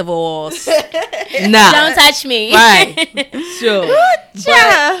 first of all, don't nah, touch me. right? Sure.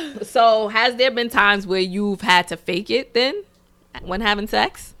 Yeah. So, has there been times where you've had to fake it then when having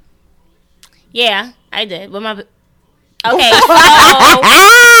sex? Yeah, I did. With my okay, so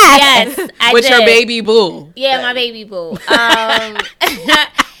yes, I With did. your baby boo? Yeah, my baby boo.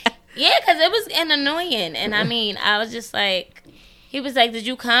 Yeah, because it was annoying, and I mean, I was just like, he was like, "Did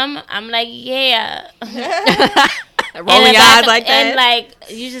you come?" I'm like, "Yeah." Rolling your eyes like that. and like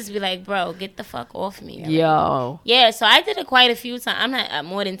you just be like, "Bro, get the fuck off me." Yo. Yeah, so I did it quite a few times. I'm not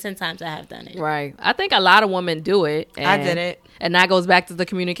more than 10 times I have done it. Right. I think a lot of women do it. I and- did it. And that goes back to the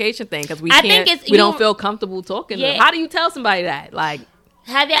communication thing because we I can't, think it's- we don't you- feel comfortable talking to them. Yeah. How do you tell somebody that? Like,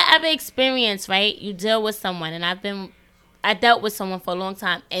 Have you ever experienced, right? You deal with someone, and I dealt with someone for a long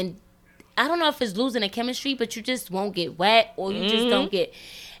time, and I don't know if it's losing the chemistry, but you just won't get wet, or you just don't get.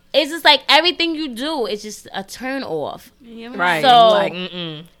 It's just like everything you do is just a turn off. right. So, like,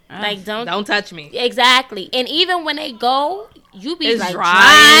 mm-mm. Like don't Don't touch me. exactly. And even when they go, you be It's like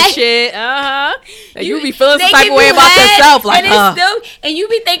dry and shit. And you be feeling some they type give of way you about head, yourself. Like, and it's still, and you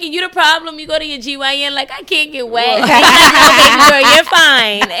be thinking you the problem. You go to your GYN like, I can't get wet. Ain't nothing, baby girl, you're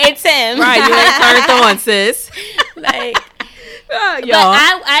fine. It's him. right, you ain't turned on, sis. Like, Yo.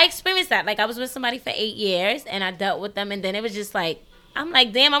 but I experienced that. Like, I was with somebody for 8 years, and I dealt with them, and then it was just like, I'm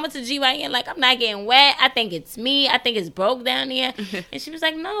like, damn, I went to GYN, like, I'm not getting wet. I think it's me. I think it's broke down here. And she was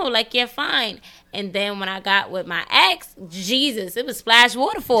like, no, like, you're fine. And then when I got with my ex, Jesus, it was splash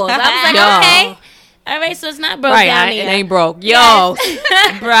waterfalls. I was like, Yo. okay. All right, so it's not broke down here. It ain't broke. Yo.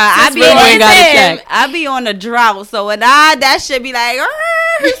 Bruh, I be on a drought, so when that shit be like,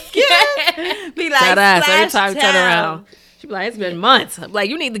 be like, That ass every splash time you turn down. around. She be like, it's been months. I'm like,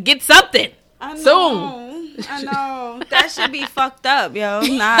 you need to get something. I know, Soon. I know. That should be fucked up, yo.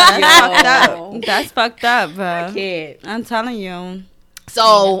 Nah, that's fucked up. That's fucked up, bro. Kid. I'm telling you.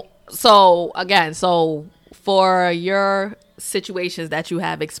 So again, for your situations that you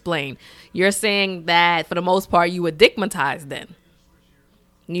have explained, you're saying that for the most part you were dickmatized then.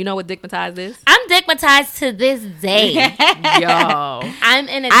 You know what dickmatized is? I'm dickmatized to this day. Yo. I'm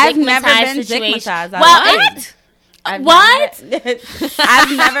in a I've never dickmatized been situation. dickmatized. What?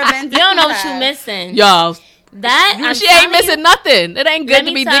 I've never been dickmatized. You don't know what you're missing. Yo. That I'm She ain't telling missing you, nothing. It ain't Let good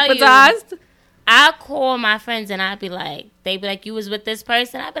to me be tell you. dickmatized. I call my friends and I'd be like, they be like, you was with this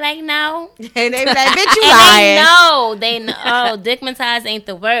person? I'd be like, no. And they be like, bitch, you And lying. they know. Oh, dickmatized ain't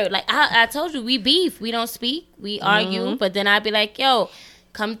the word. Like, I told you, we beef. We don't speak. We argue. But then I'd be like, yo,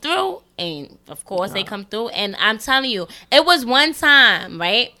 come through. And, of course, they come through. And I'm telling you, it was one time,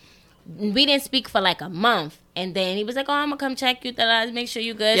 right? We didn't speak for like a month. And then he was like, oh, I'm going to come check you. Make sure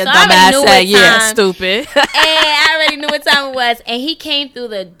you good. Your So I dumb already ass knew said, what yeah, time. stupid. And I already knew what time it was. And he came through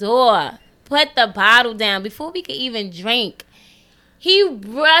the door, put the bottle down before we could even drink. He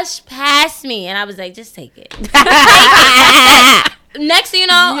brushed past me, and I was like, just take it. Next thing you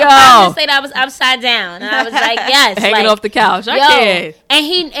know, I just say that I was upside down. And I was like, yes. Hanging like, off the couch. I can't.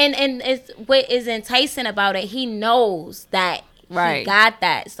 And it's what is enticing about it, he knows that he got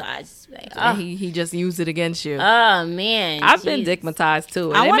that. So I just like, oh. He just used it against you. Oh, man. I've been dickmatized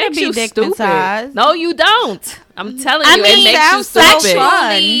too. I want to be stupid. dickmatized. No, you don't. I'm telling I you, mean, it makes you stupid.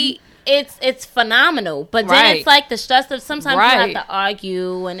 sexually, it's phenomenal. But then it's like the stress of sometimes you have to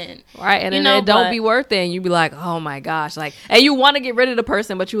argue and then and then it don't be worth it. And you be like, oh my gosh, like, and you want to get rid of the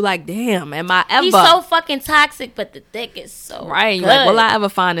person, but you like, damn, am I ever? He's so fucking toxic, but the dick is so right. Good. Like, will I ever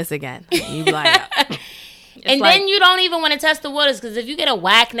find this again? You be like. And like, then you don't even want to test the waters because if you get a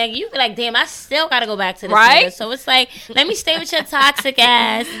whack nigga, you be like, damn, I still got to go back to this nigga. So it's like, let me stay with your toxic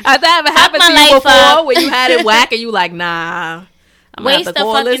ass. Has that ever happened to you before where you had it whack and you like, nah, I'm going to have to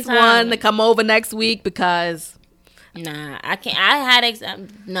call this one to come over next week because. Nah, I can't. I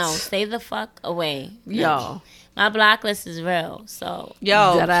had no, stay the fuck away. Yo. My block list is real, so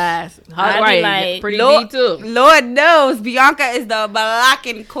that ass. Like, pretty deep too. Lord knows Bianca is the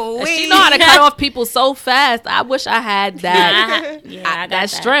blocking queen. And she know how to cut off people so fast. I wish I had that. I got that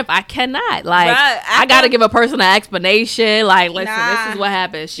strength. I cannot. Like, Bruh, I gotta give a person an explanation. Like, listen, this is what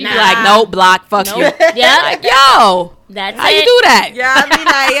happened. She be like, nope, block, fuck you. Yeah, like, yo, that's how you do that? Yeah, I be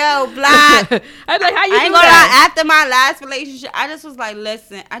like, yo, block. I be like, how you I ain't do gonna that? lie, after my last relationship, I just was like,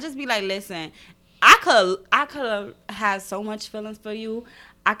 listen. I just be like, listen. I could have had so much feelings for you.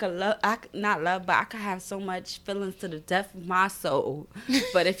 I could have so much feelings to the depth of my soul.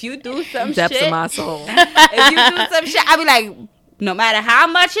 But if you do some depths shit, of my soul. If you do some shit, I be like, no matter how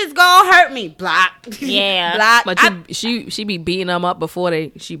much it's gonna hurt me, block. Yeah, block. But she be beating them up before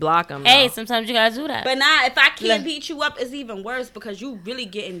she block them. Hey, sometimes you gotta do that. But nah, if I can't beat you up, it's even worse because you really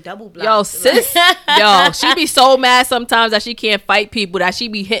getting double blocked. Yo, sis, she be so mad sometimes that she can't fight people that she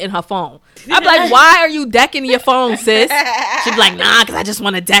be hitting her phone. I be like, why are you decking your phone, sis? She be like, nah, because I just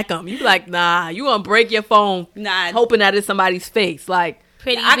want to deck them. You be like, nah, you gonna break your phone hoping that it's somebody's face. Like,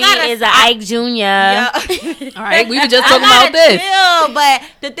 Pretty B is an Ike Jr. Yeah. All right, we were just talking about this. Chill, but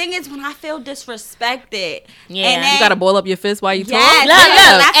the thing is, when I feel disrespected, and then, you gotta boil up your fist while you talk.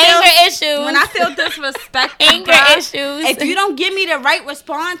 Look, anger issues. When I feel disrespected, anger issues. If you don't give me the right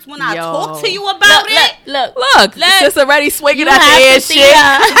response when I talk to you about it, look, sis already swinging at the ass shit.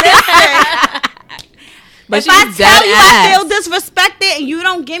 But if I tell you I feel disrespected and you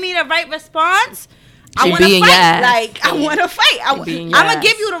don't give me the right response, I want to fight. Like, I want to fight. I'm going to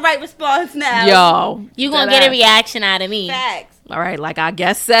give you the right response now. Yo. You going to get a reaction out of me. Facts. All right. Like I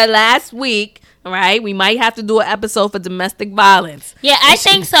guess said last week, all right, we might have to do an episode for domestic violence. Yeah, I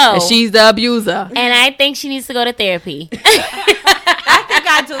think so. And she's the abuser. And I think she needs to go to therapy. I think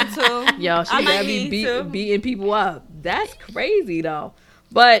I do too. Yo, she gotta be beating people up. That's crazy though.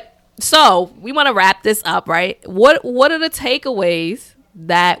 But So we want to wrap this up, right? What are the takeaways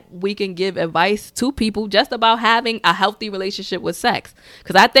that we can give advice to people just about having a healthy relationship with sex?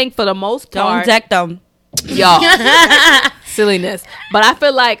 Because I think for the most part, Don't deck them. y'all, silliness. But I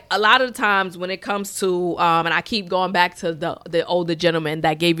feel like a lot of the times when it comes to and I keep going back to the older gentleman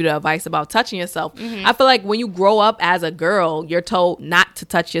that gave you the advice about touching yourself. I feel like when you grow up as a girl, you're told not to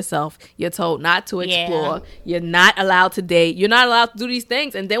touch yourself, you're told not to explore, you're not allowed to date, you're not allowed to do these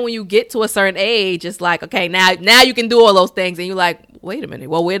things. And then when you get to a certain age, it's like, okay, now you can do all those things, and you're like, wait a minute,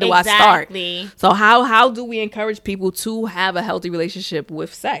 well, where do I start? So how do we encourage people to have a healthy relationship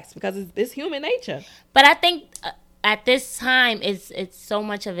with sex? Because it's human nature. But I think at this time, it's so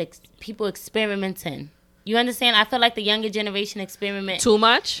much of people experimenting. You understand? I feel like the younger generation experiment Too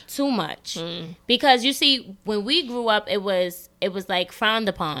much. Because you see, when we grew up, it was like frowned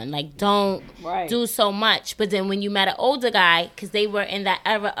upon, like don't do so much. But then when you met an older guy, because they were in that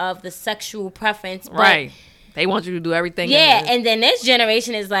era of the sexual preference, Right. They want you to do everything. Yeah, and then this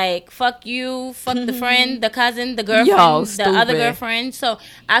generation is like, fuck you, fuck the friend, the cousin, the girlfriend, the other girlfriend. So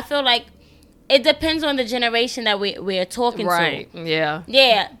I feel like it depends on the generation that we're talking to. Right, yeah.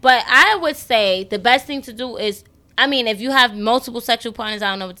 Yeah, but I would say the best thing to do is, I mean, if you have multiple sexual partners, I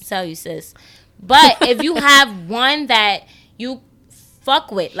don't know what to tell you, sis. But if you have one that you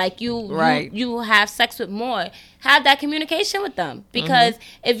fuck with, like you have sex with more, have that communication with them. Because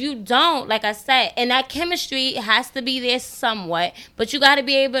if you don't, like I said, and that chemistry has to be there somewhat, but you got to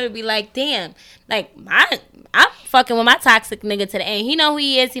be able to be like, damn, like I'm fucking with my toxic nigga to the end. He know who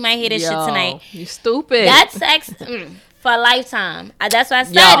he is. He might hear this shit tonight. You stupid. That's sex for a lifetime. That's what I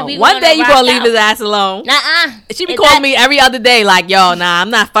said. Yo, one day you gonna leave his ass alone. She be calling me every other day like, yo, nah, I'm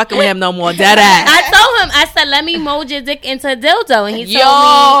not fucking with him no more. Dead ass. I told him, I said, let me mold your dick into a dildo. And he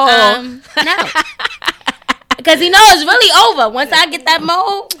told me, no. Because he knows it's really over. Once I get that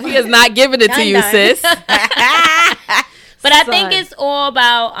mold. He is not giving it to you, sis. But I think it's all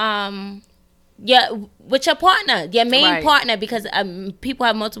about with your partner, your main partner, because people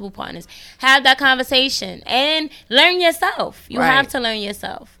have multiple partners. Have that conversation and learn yourself. You have to learn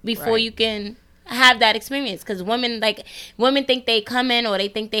yourself before you can have that experience. Because women think they come in or they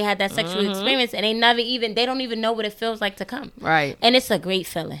think they had that sexual experience, and they don't even know what it feels like to come. Right. And it's a great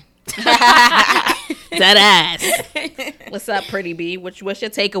feeling. Dead ass. What's up, Pretty B? What's your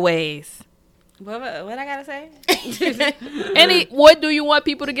takeaways? What I gotta say? What do you want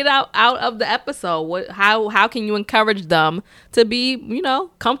people to get out of the episode? How can you encourage them to be,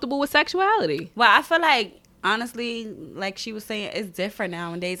 comfortable with sexuality? Well, I feel like, honestly, like she was saying, it's different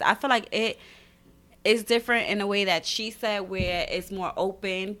nowadays. I feel like it's different in a way that she said, where it's more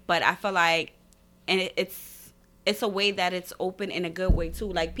open, but I feel like, and it's a way that it's open in a good way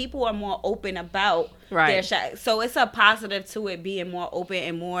too. Like, people are more open about their so it's a positive to it being more open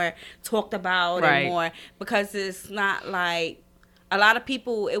and more talked about and more, because it's not like a lot of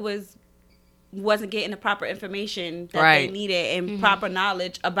people wasn't getting the proper information that they needed and proper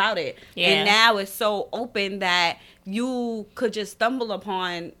knowledge about it. And now it's so open that you could just stumble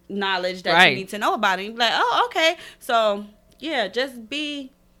upon knowledge that you need to know about it. And be like, oh, okay. So yeah, just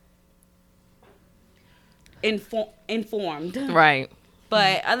be informed. Right.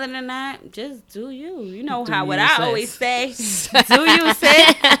 But other than that, just do you. You know how what I always say. Do you,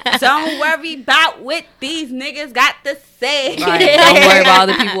 sis? Don't worry about what these niggas got to say. Right. Don't worry about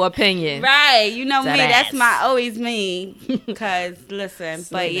other people's opinion. Right. You know me. Ass. That's always me. Because listen.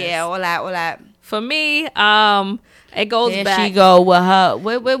 But yeah, all that. For me, it goes There back. she go with her.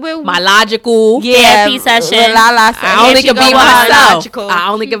 My logical. Therapy session. I only can be myself. I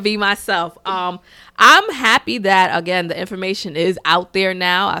only can be myself. I'm happy that, again, the information is out there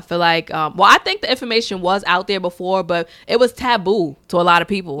now. I feel like, I think the information was out there before, but it was taboo to a lot of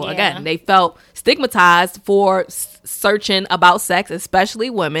people. Yeah. Again, they felt stigmatized for searching about sex,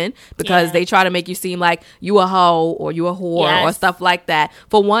 especially women, because they try to make you seem like you a hoe or you a whore or stuff like that,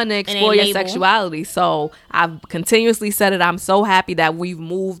 for one, to explore your sexuality. So I've continuously said it. I'm so happy that we've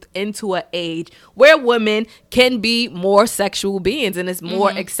moved into an age where women can be more sexual beings and it's more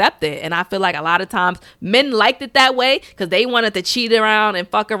accepted. And I feel like a lot of times men liked it that way because they wanted to cheat around and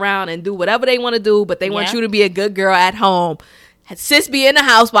fuck around and do whatever they want to do, but they want you to be a good girl at home. Sis be in the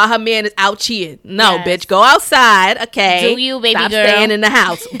house while her man is out cheating. No, bitch, go outside, okay? Do you, baby Stop girl? Staying in the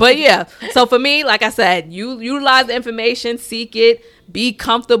house. But yeah, so for me, like I said, you utilize the information, seek it, be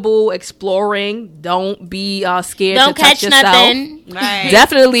comfortable exploring. Don't be scared Don't to touch yourself. Nothing. Right.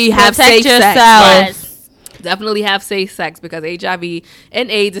 Definitely have safe sex. Yes. Definitely have safe sex, because HIV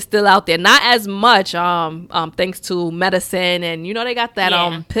and AIDS is still out there. Not as much, thanks to medicine, and they got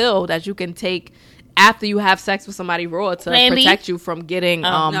that pill that you can take after you have sex with somebody raw to Plan B? protect you from getting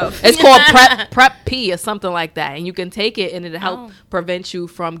no. it's called prep P or something like that, and you can take it and it'll help prevent you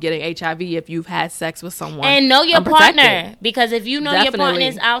from getting HIV if you've had sex with someone. And know your unprotected. partner, because if you know your Definitely.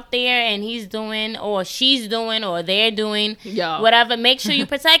 partner's out there and he's doing or she's doing or they're doing Yo. whatever, make sure you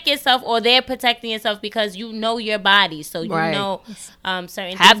protect yourself or they're protecting yourself, because you know your body, so you Right. know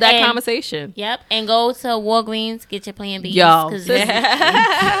certain Have things. that And- conversation. Yep, and go to Walgreens, get your Plan B. Yo. Because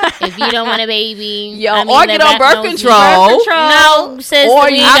if you don't want a baby, Yo, I mean, or the get on rap birth knows me. control. Birth control. No, sis, Or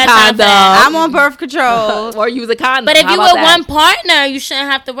we use ain't got time for that. condom. I'm on birth control. Or use a condom. But if How you about with that? one partner, you shouldn't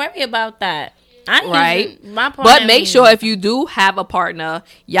have to worry about that. Right. My partner. But make sure if you do have a partner,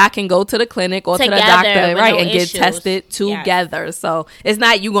 y'all can go to the clinic or to the Together doctor, with right, no and get issues. tested Yes. together. So it's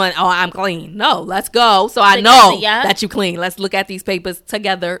not you going, oh, I'm clean. No, let's go. So I Together, know yeah. that you clean. Let's look at these papers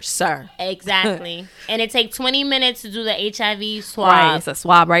together, sir. Exactly. And it takes 20 minutes to do the HIV swab. Right. It's a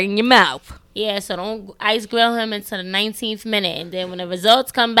swab right in your mouth. Yeah, so don't ice grill him until the 19th minute. And then when the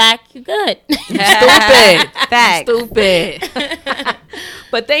results come back, you're good. Stupid. Fact. Stupid.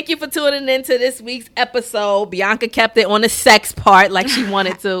 But thank you for tuning into this week's episode. Bianca kept it on the sex part like she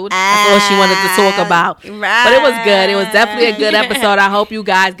wanted to. That's all she wanted to talk about. Right. But it was good. It was definitely a good episode. I hope you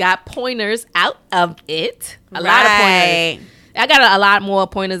guys got pointers out of it. A lot of pointers. I got a lot more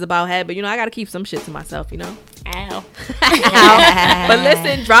pointers about head, but I got to keep some shit to myself, Ow. But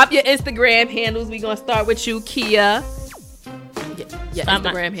listen, drop your Instagram handles. We're going to start with you, Kia. Yeah,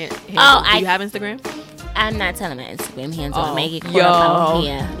 Instagram handle. Oh, Do you have Instagram? I'm not telling my Instagram handle. Oh, Make it caught yo. up out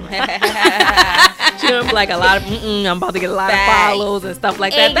here. She gonna be like a lot of. I'm about to get a lot Fact. of follows and stuff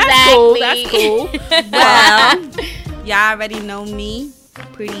like that. Exactly. That's cool. That's cool. Well, y'all already know me,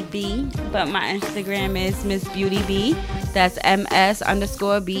 Pretty B, but my Instagram is Miss Beauty B. That's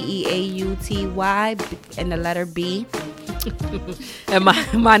MS_BEAUTY and the letter B. And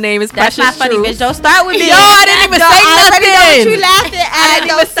my name is That's Precious not funny, Truth. bitch. Don't start with me. Yo, I didn't even say I already know what nothing. you laughing at. I didn't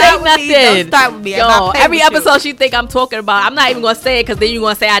Don't even start say with nothing. me. Don't start with me. I'm Yo, not playing every with you. episode she think I'm talking about. I'm not even gonna say it because then you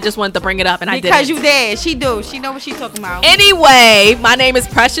gonna say I just wanted to bring it up and I didn't. Because you did. She do. She know what she talking about. Anyway, my name is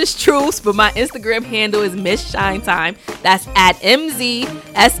Precious Truth, but my Instagram handle is Miss Shine Time. That's at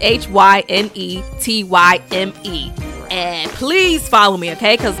MZSHYNETYME. And please follow me,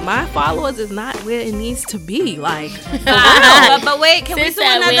 okay? Because my followers is not where it needs to be. Like, for real. but wait, can we Sis do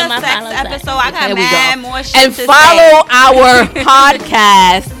said, where another my sex followers at? episode? I got There we mad go. more shit And to follow say. our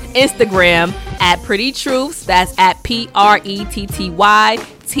podcast Instagram at Pretty Truths. That's at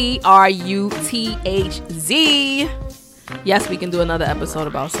PrettyTruthz. Yes, we can do another episode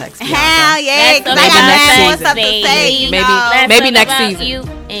about sex. Bianca. Hell yeah, Let's because talk I got about mad more sex, stuff to say. baby. You Maybe- know. Let's maybe talk next about season. You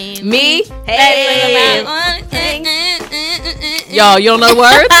and Me? Hey. Yo, you don't know the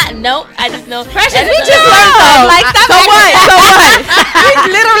words? Nope, I just know. Precious, That's we what just I'm learned them. Like, stop So what? So what? We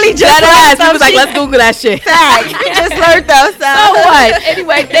literally just That learned ass. We them. was like, let's Google that shit. Fact. We just learned those. So what?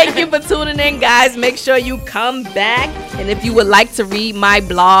 Anyway, thank you for tuning in, guys. Make sure you come back. And if you would like to read my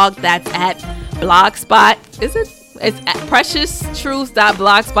blog, that's at Blogspot. Is it? It's at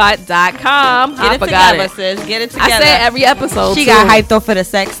precioustruths.blogspot.com. Get it together, sis. Get it together. I say every episode. She too. got hyped up for the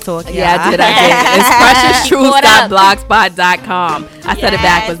sex talk. Yeah, I did. It's precioustruths.blogspot.com. I said it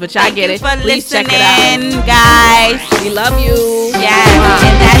backwards, but y'all get it. Please check it out. guys. We love you. Yes,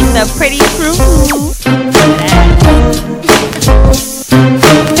 and that's the Pretty Truth.